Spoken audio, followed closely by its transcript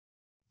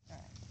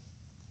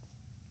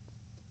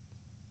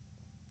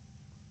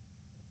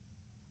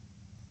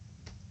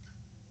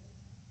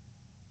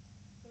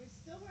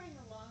still wearing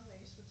the long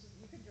leash, which is,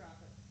 you can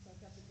drop it. So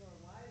I've got the door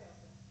wide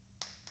open.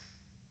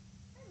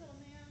 Hey, little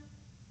man.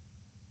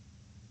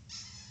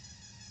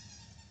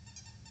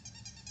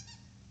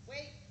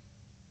 Wait.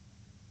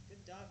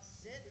 Good dog.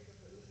 Sit.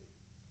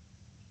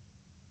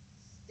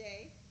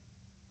 Stay.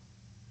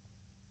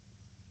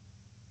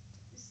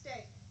 You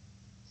stay.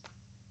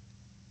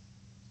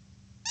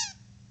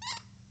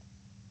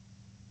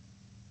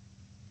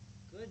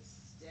 Good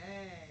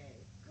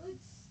stay. Good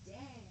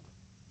stay.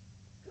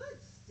 Good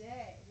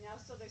stay. Now,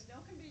 so there's no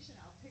confusion.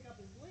 I'll pick up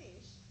his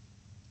leash.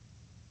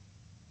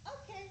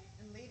 Okay.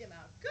 And lead him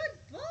out. Good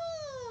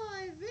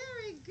boy.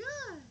 Very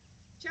good.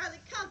 Charlie,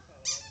 come.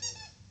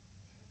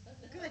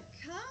 Good.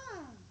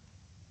 Come.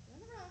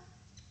 Turn around.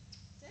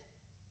 Sit.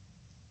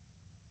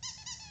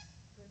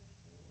 Good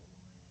boy.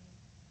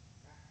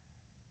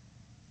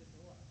 Good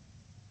boy.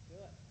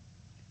 Good.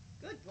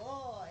 Good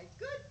boy.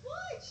 Good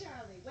boy,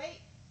 Charlie.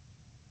 Wait.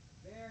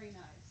 Very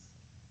nice.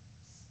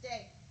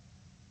 Stay.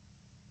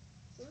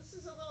 So this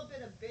is a little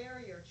bit of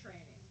barrier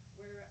training,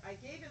 where I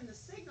gave him the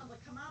signal to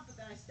come out, but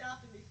then I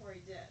stopped him before he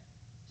did.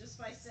 Just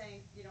by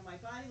saying, you know, my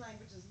body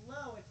language is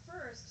low at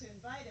first to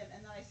invite him,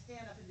 and then I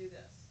stand up and do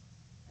this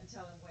and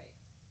tell him wait,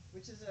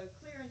 which is a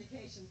clear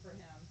indication for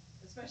him,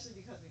 especially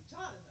because we've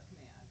taught him the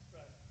command.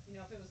 Right. You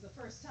know, if it was the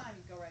first time,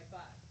 he'd go right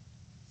by.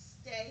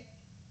 Stay.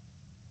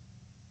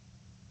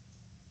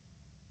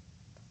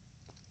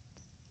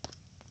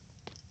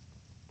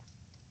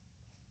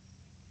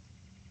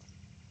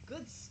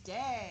 Good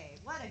stay.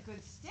 What a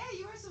good stay.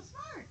 You are so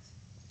smart.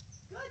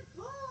 Good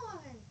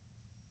boy.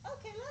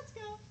 Okay, let's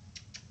go.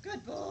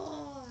 Good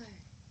boy.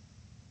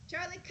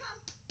 Charlie,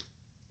 come.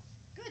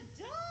 Good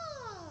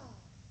dog.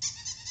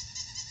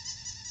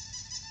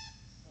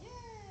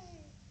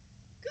 Yay.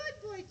 Good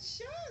boy,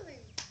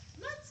 Charlie.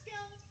 Let's go.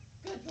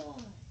 Good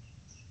boy.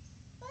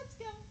 Let's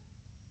go.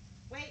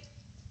 Wait.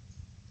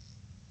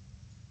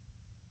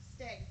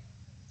 Stay.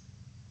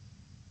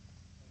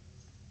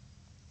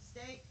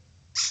 Stay.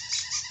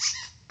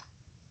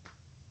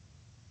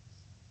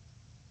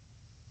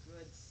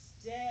 Good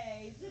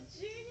stay. He's a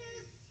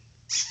genius.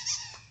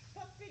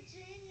 Puppy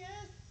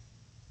genius.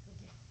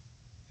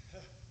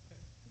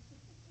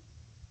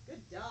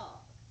 Good dog.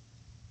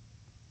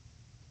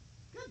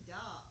 Good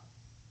dog.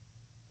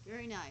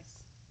 Very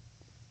nice.